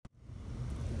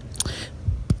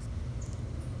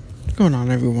going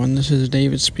on, everyone? This is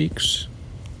David Speaks,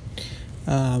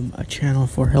 a channel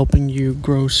for helping you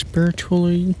grow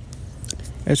spiritually,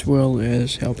 as well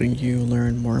as helping you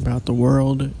learn more about the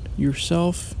world,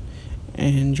 yourself,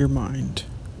 and your mind.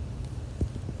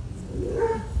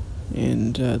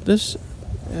 And this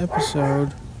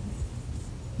episode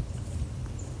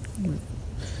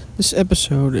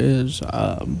is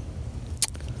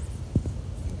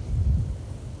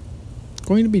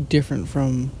going to be different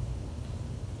from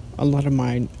a lot of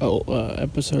my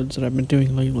episodes that I've been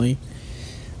doing lately,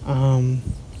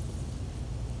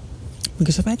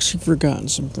 because I've actually forgotten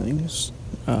some things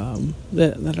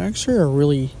that actually are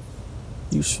really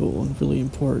useful and really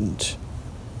important,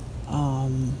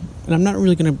 and I'm not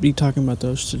really going to be talking about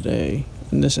those today,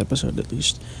 in this episode at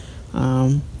least,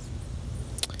 but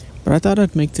I thought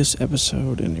I'd make this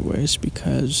episode anyways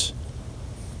because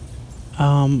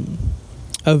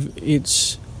of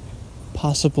its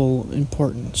possible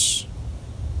importance.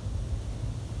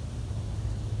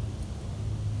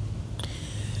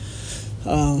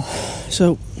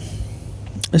 So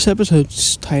this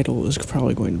episode's title is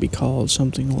probably going to be called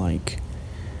something like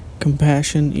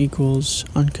Compassion Equals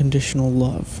Unconditional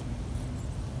Love.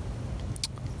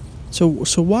 So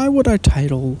why would I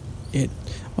title it?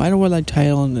 Why would I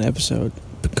title an episode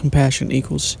Compassion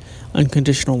Equals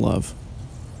Unconditional Love?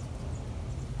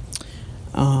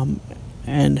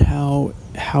 And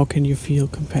how can you feel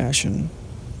compassion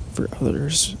for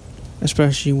others,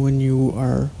 especially when you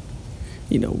are,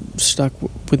 stuck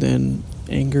within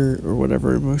anger or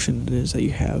whatever emotion it is that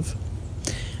you have.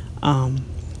 And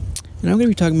I'm going to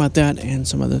be talking about that and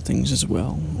some other things as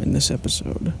well in this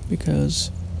episode because,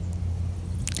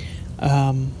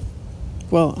 I'm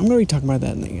going to be talking about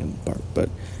that in the end part. But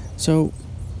so,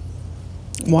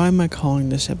 why am I calling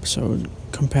this episode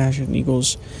Compassion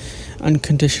Equals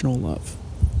Unconditional Love?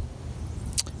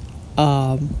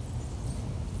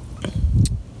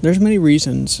 There's many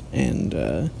reasons, and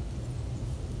the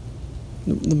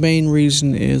main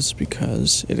reason is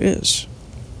because it is,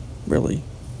 really.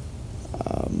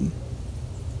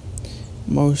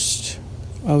 Most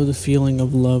of the feeling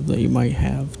of love that you might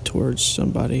have towards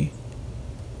somebody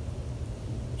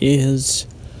is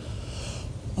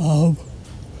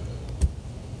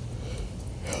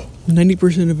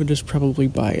 90% of it is probably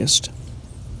biased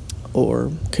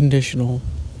or conditional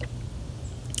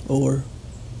or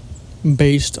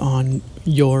based on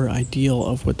your ideal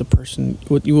of what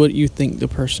you think the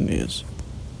person is.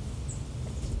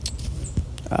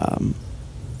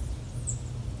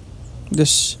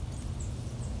 This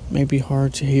may be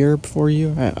hard to hear for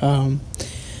you,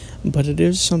 but it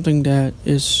is something that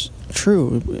is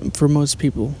true for most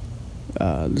people.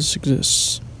 This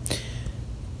exists.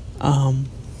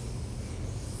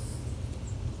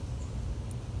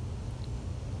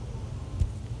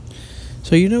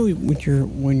 So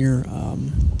when you're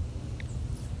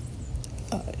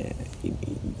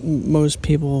most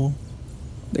people,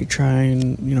 they try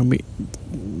and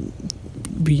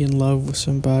be in love with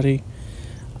somebody,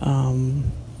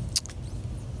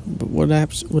 but what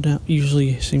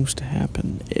usually seems to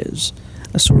happen is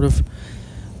a sort of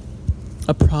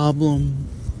a problem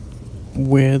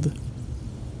with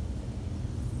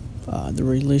the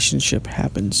relationship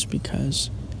happens because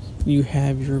you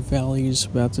have your values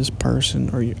about this person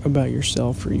or about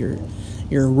yourself or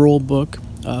your rule book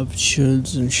of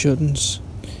shoulds and shouldn'ts,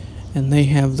 and they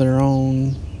have their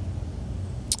own,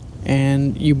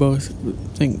 and you both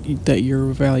think that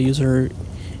your values are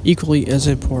equally as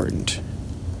important,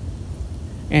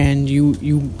 and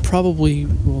you probably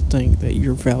will think that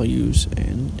your values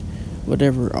and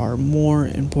whatever are more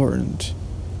important,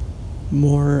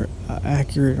 more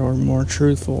accurate, or more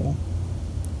truthful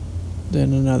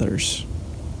than another's.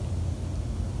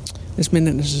 This may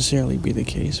not necessarily be the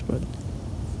case, but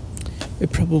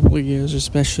it probably is,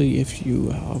 especially if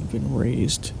you have been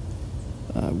raised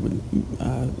with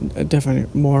a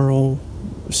definite moral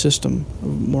system, a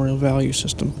moral value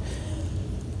system.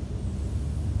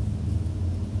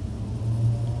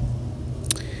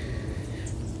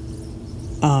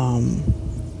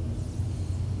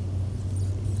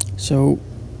 So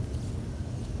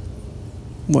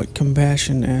what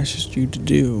compassion asks you to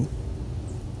do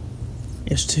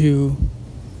is to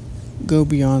go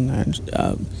beyond that.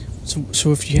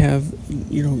 So if you have,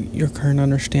 your current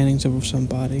understandings of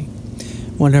somebody,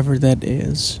 whatever that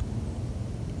is,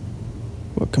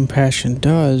 what compassion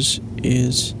does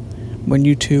is when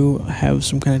you two have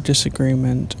some kind of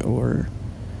disagreement, or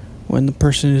when the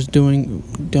person is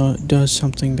does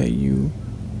something that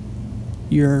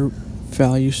your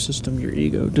value system, your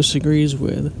ego disagrees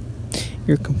with,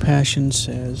 your compassion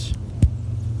says,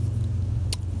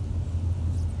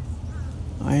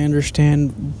 I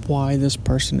understand why this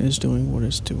person is doing what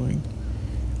it's doing.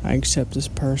 I accept this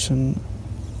person,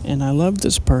 and I love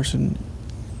this person.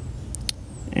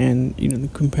 And, the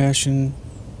compassion,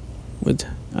 with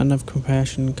enough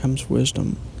compassion comes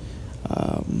wisdom.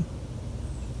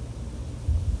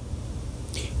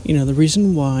 The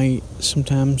reason why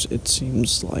sometimes it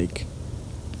seems like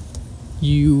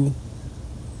you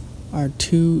are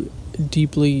too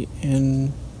deeply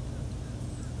in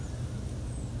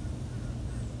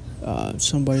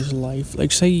somebody's life.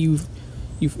 Like, say you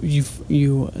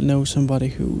know somebody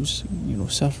who's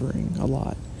suffering a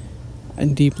lot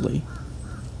and deeply.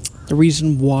 The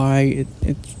reason why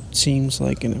it seems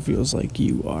like and it feels like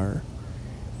you are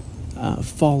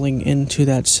falling into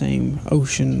that same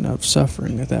ocean of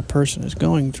suffering that person is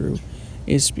going through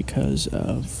is because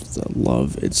of the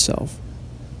love itself.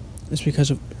 It's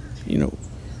because of,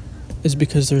 it's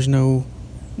because there's no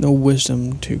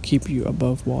wisdom to keep you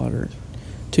above water,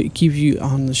 to keep you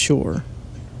on the shore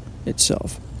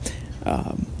itself,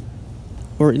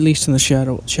 or at least in the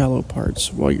shallow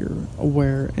parts while you're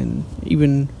aware, and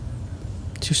even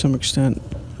to some extent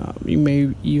you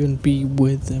may even be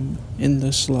with them in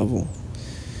this level.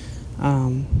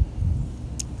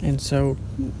 And so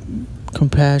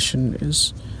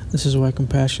this is why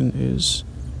compassion is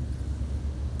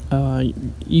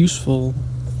useful.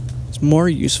 It's more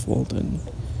useful than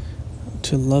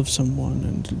to love someone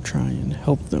and to try and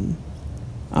help them.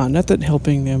 Not that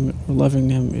helping them or loving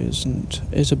them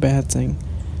is a bad thing,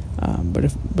 but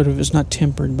if it's not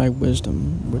tempered by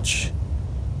wisdom, which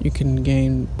you can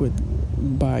gain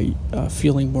by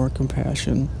feeling more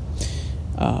compassion,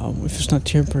 if it's not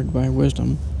tempered by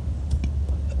wisdom,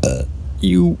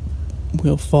 you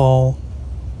will fall.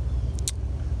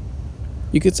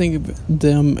 You could think of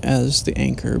them as the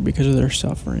anchor because of their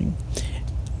suffering,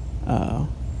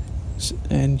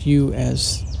 and you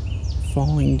as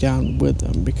falling down with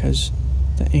them because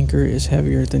the anchor is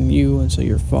heavier than you, and so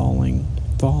you're falling,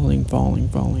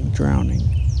 drowning.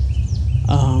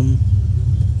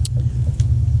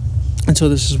 And so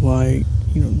this is why,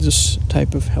 this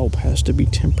type of help has to be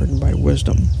tempered by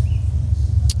wisdom.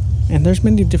 And there's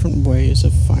many different ways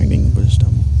of finding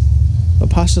wisdom, but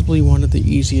possibly one of the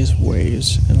easiest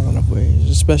ways in a lot of ways,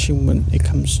 especially when it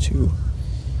comes to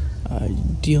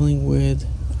dealing with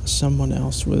someone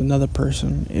else, with another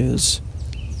person, is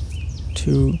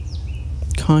to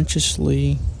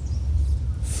consciously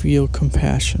feel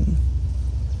compassion.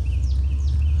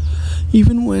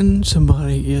 Even when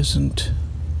somebody isn't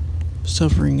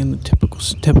suffering in the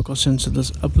typical sense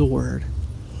of the word,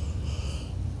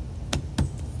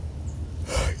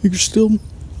 you can still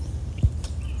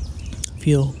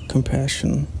feel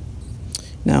compassion.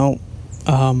 Now,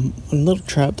 a little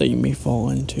trap that you may fall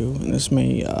into, and this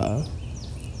may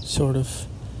sort of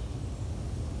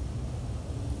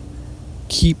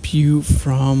keep you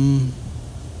from,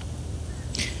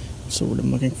 what's the word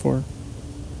I'm looking for?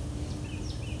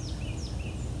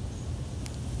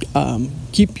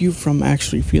 Keep you from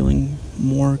actually feeling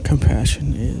more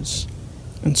compassion is,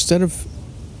 instead of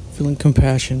feeling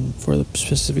compassion for the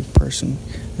specific person,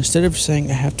 instead of saying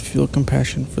I have to feel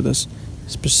compassion for this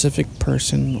specific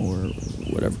person or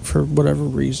whatever, for whatever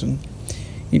reason,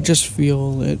 you just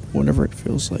feel it whenever it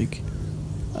feels like.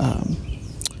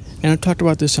 And I've talked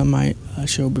about this on my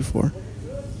show before,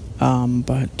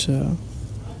 but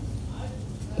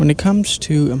when it comes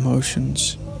to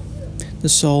emotions, the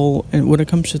soul, and when it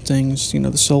comes to things,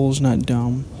 the soul is not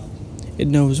dumb. It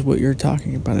knows what you're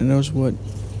talking about. It knows what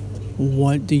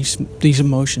these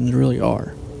emotions really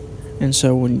are. And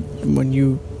so when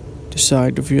you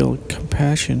decide to feel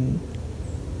compassion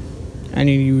and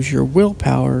you use your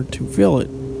willpower to feel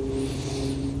it,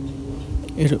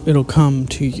 it'll come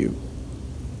to you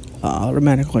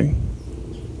automatically.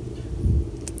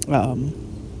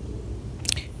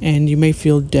 And you may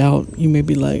feel doubt. You may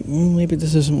be like, maybe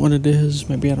this isn't what it is.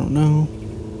 Maybe I don't know.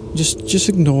 Just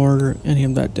ignore any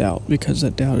of that doubt, because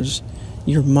that doubt is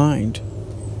your mind.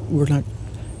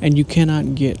 And you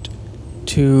cannot get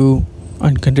to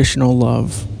unconditional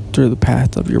love through the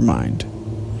path of your mind.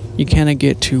 You cannot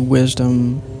get to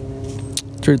wisdom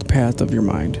through the path of your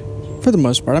mind, for the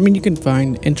most part. I mean, you can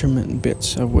find intermittent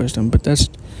bits of wisdom, but that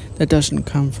doesn't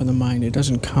come from the mind. It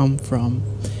doesn't come from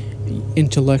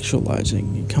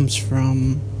intellectualizing. It comes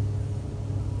from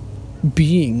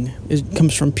being. It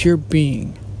comes from pure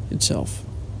being itself.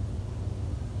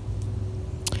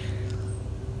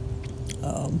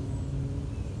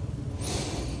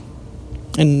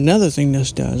 And another thing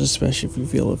this does, especially if you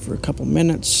feel it for a couple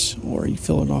minutes, or you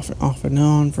feel it off and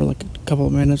on for like a couple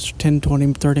of minutes, 10,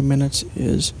 20, 30 minutes,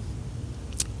 is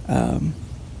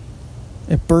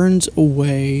it burns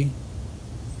away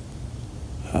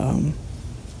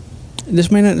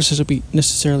this may not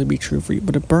necessarily be true for you,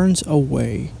 but it burns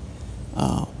away.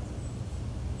 Uh,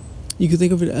 you can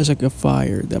think of it as like a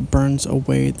fire that burns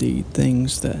away the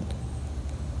things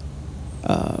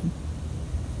uh,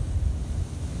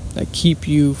 that keep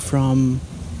you from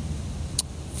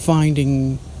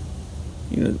finding,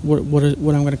 what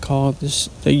I'm going to call this,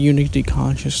 the unity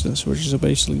consciousness, which is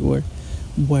basically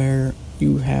where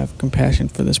you have compassion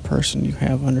for this person, you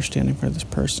have understanding for this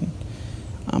person,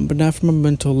 but not from a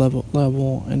mental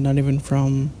level, and not even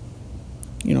from,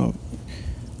 uh,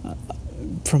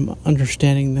 from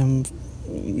understanding them,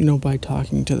 by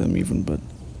talking to them even, but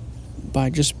by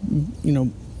just,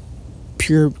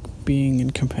 pure being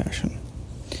and compassion.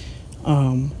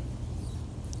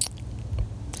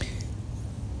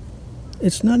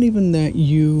 It's not even that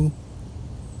you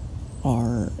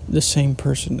are the same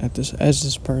person as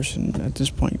this person at this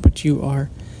point, but you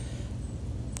are,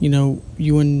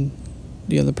 you and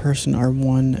the other person are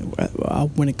one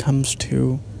when it comes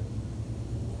to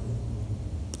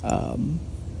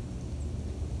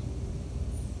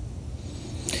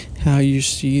how you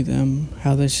see them,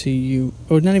 how they see you,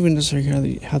 or not even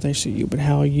necessarily how they see you, but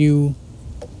how you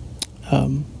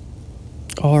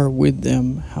are with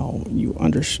them, how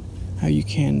you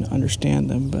can understand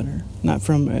them better, not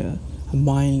from a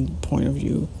mind point of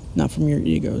view, not from your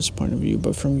ego's point of view,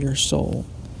 but from your soul,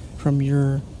 from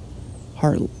your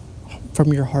heart,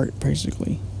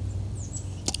 basically.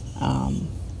 And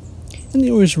the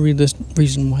only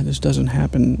reason why this doesn't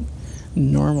happen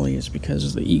normally is because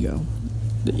of the ego.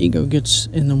 The ego gets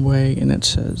in the way, and it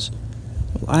says,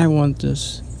 well, I want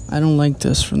this, I don't like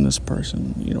this from this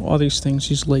person, all these things,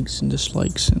 these likes and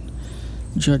dislikes and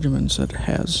judgments that it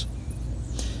has.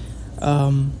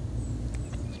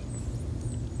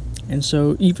 And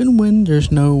so even when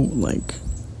there's no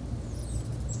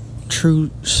true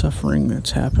suffering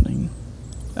that's happening,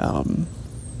 in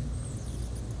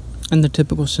the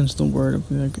typical sense of the word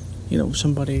of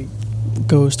somebody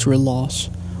goes through a loss,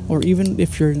 or even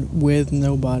if you're with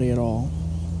nobody at all,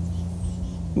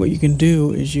 what you can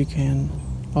do is you can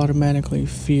automatically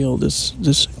feel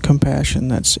this compassion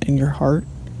that's in your heart.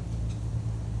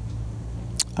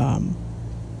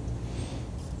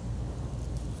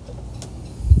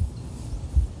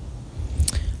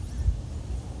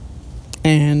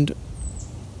 And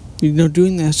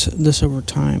doing this over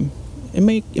time, it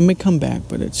may come back,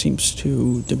 but it seems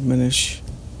to diminish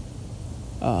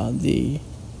the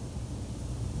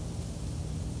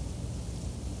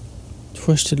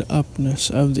twisted upness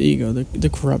of the ego, the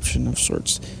corruption of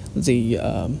sorts, the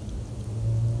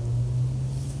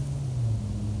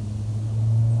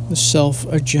self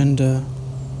agenda.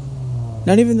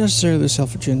 Not even necessarily the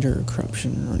self agenda or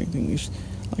corruption or anything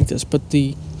like this, but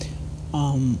the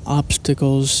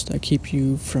obstacles that keep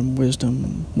you from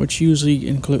wisdom, which usually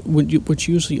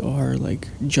are like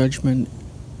judgment,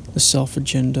 the self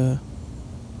agenda,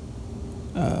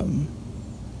 and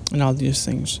all these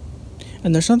things.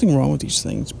 And there's nothing wrong with these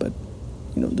things, but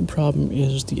the problem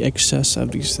is the excess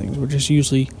of these things, which is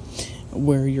usually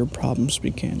where your problems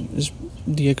begin, is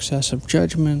the excess of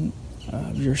judgment,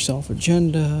 your self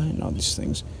agenda, and all these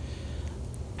things.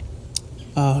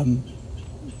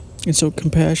 And so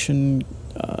compassion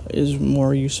is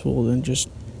more useful than just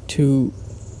to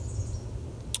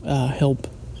help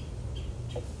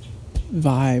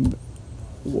vibe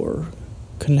or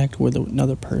connect with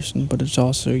another person, but it's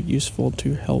also useful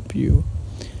to help you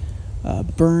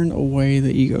burn away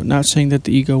the ego. Not saying that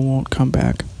the ego won't come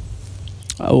back,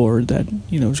 or that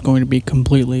it's going to be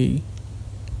completely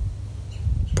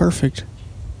perfect,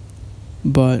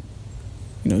 but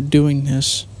doing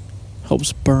this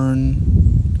helps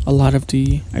burn a lot of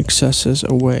the excesses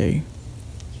away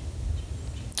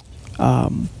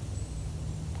from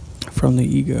the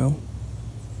ego.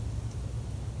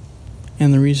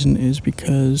 And the reason is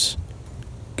because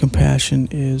compassion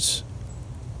is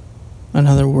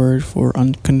another word for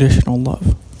unconditional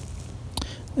love.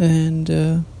 And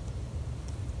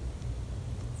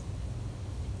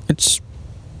it's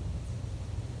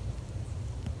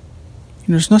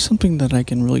it's not something that I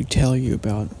can really tell you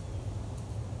about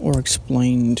or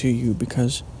explain to you,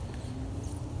 because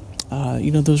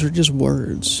those are just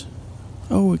words.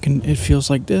 Oh, it feels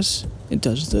like this, it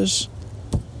does this.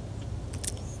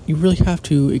 You really have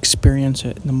to experience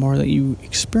it, and the more that you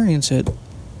experience it,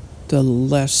 the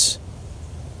less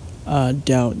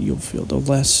doubt you'll feel, the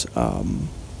less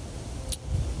not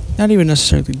even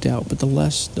necessarily doubt, but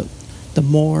the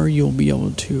more you'll be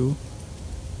able to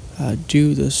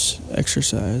do this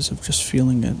exercise of just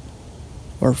feeling it,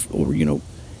 or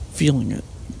feeling it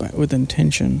with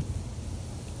intention.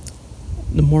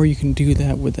 The more you can do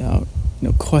that without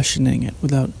questioning it,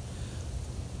 without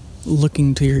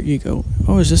looking to your ego.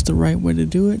 Oh, is this the right way to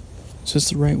do it? Is this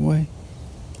the right way?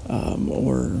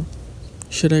 Or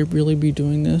should I really be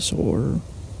doing this? Or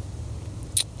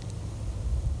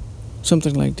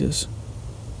something like this.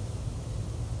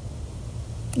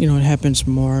 It happens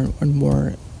more and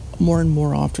more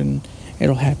often.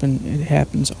 It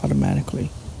happens automatically.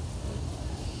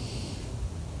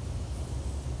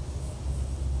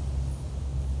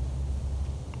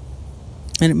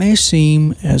 And it may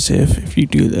seem as if you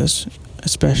do this,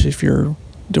 especially if you're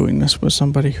doing this with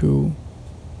somebody who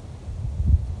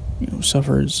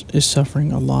is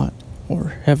suffering a lot or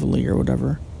heavily or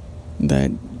whatever,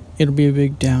 that it'll be a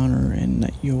big downer, and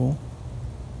that you'll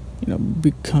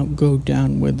go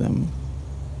down with them.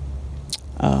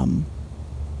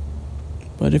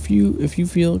 But if you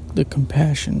feel the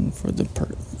compassion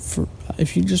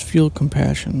if you just feel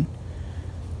compassion,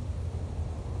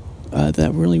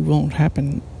 that really won't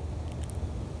happen.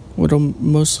 What'll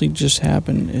mostly just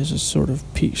happen is a sort of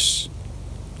peace.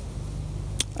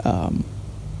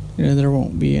 There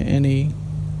won't be any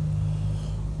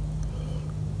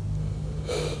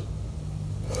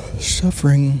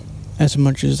suffering as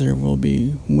much as there will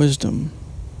be wisdom.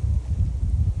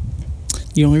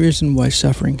 The only reason why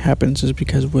suffering happens is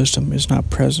because wisdom is not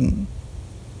present.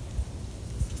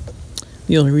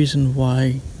 The only reason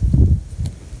why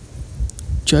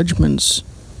judgments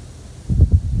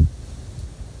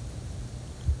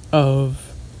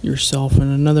of yourself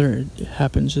and another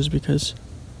happens is because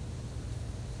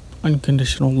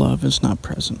unconditional love is not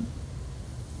present.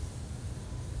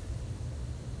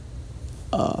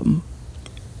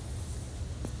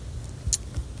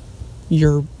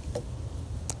 Your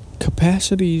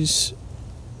capacities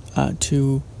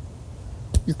to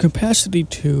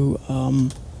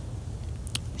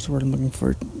what's the word I'm looking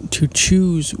for, to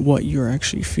choose what you're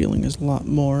actually feeling is a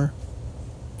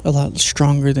lot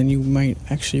stronger than you might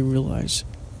actually realize.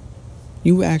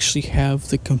 You actually have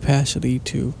the capacity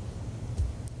to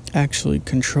actually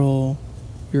control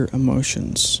your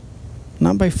emotions,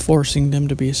 not by forcing them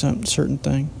to be a certain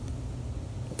thing,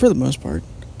 for the most part,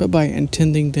 but by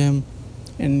intending them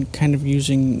and kind of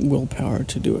using willpower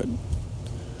to do it.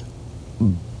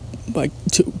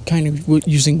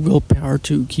 Using willpower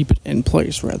to keep it in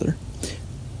place, rather.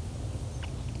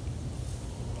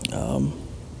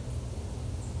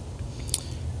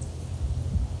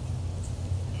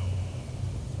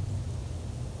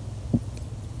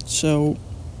 So,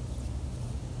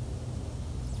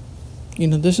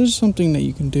 this is something that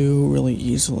you can do really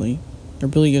easily. There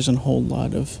really isn't a whole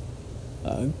lot of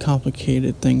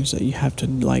complicated things that you have to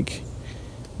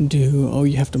do. Oh,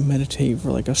 you have to meditate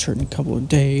for a certain couple of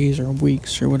days or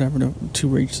weeks or whatever to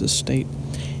reach this state.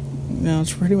 No,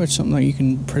 it's pretty much something that you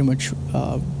can pretty much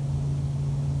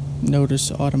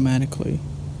notice automatically.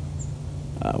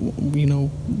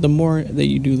 The more that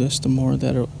you do this, the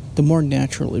more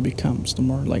natural it becomes, the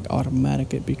more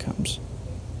automatic it becomes.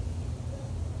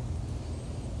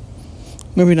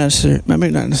 Maybe not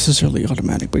necessarily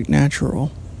automatic, but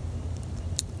natural.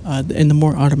 And the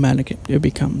more automatic it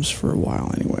becomes for a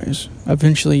while, anyways.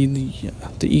 Eventually,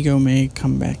 the ego may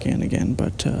come back in again,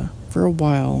 but for a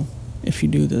while, if you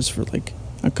do this for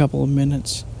a couple of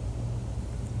minutes,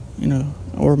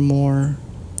 or more,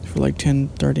 for 10,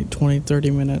 30, 20,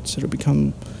 30 minutes, it'll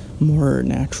become more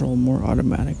natural, more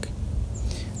automatic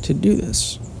to do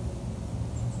this.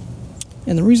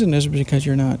 And the reason is because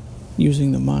you're not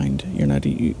using the mind, you're not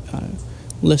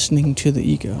listening to the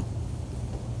ego.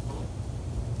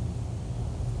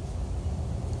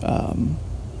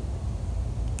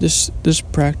 This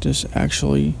practice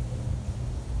actually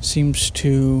seems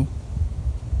to,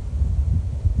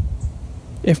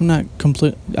 if not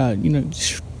complete,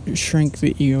 shrink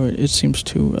the ego. It seems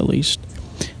to at least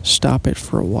stop it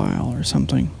for a while or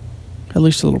something, at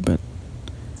least a little bit,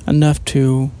 enough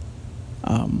to,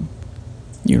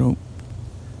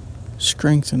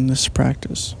 strengthen this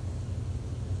practice.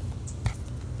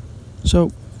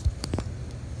 So,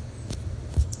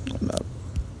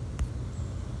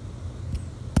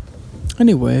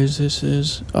 anyways, this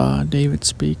is David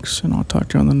Speaks, and I'll talk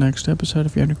to you on the next episode.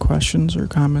 If you have any questions or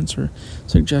comments or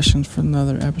suggestions for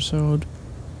another episode,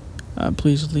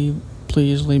 please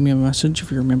leave me a message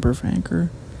if you're a member of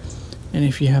Anchor, and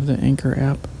if you have the Anchor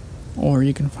app, or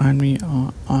you can find me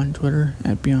on Twitter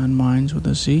at Beyond Minds with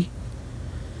a Z.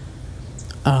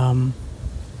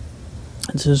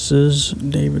 This is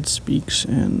David Speaks,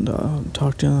 and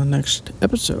talk to you on the next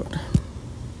episode.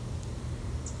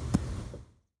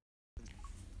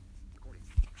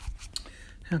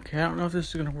 Okay, I don't know if this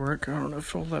is going to work. I don't know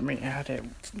if it'll let me add it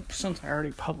since I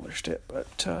already published it,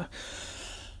 but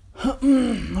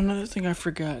Another thing I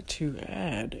forgot to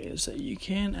add is that you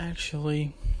can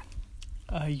actually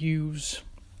use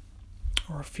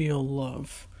or feel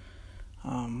love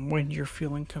when you're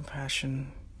feeling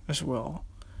compassion as well.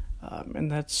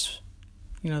 And that's,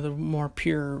 the more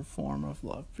pure form of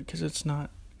love, because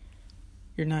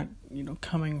you're not,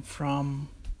 coming from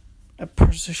a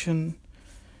position,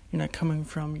 you're not coming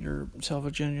from your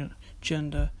self-agenda,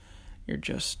 you're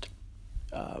just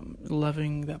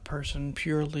loving that person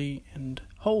purely and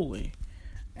wholly,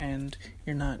 and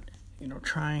you're not,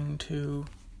 trying to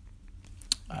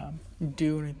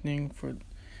do anything for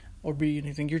or be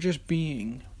anything. You're just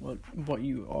being what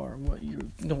you are, what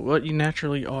you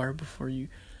naturally are before you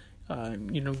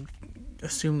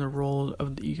assume the role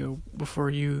of the ego, before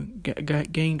you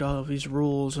gained all of these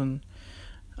rules and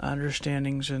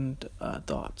understandings and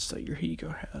thoughts that your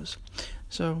ego has.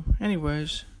 So,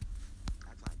 anyways,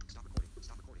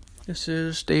 this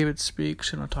is David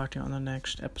Speaks, and I'll talk to you on the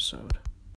next episode.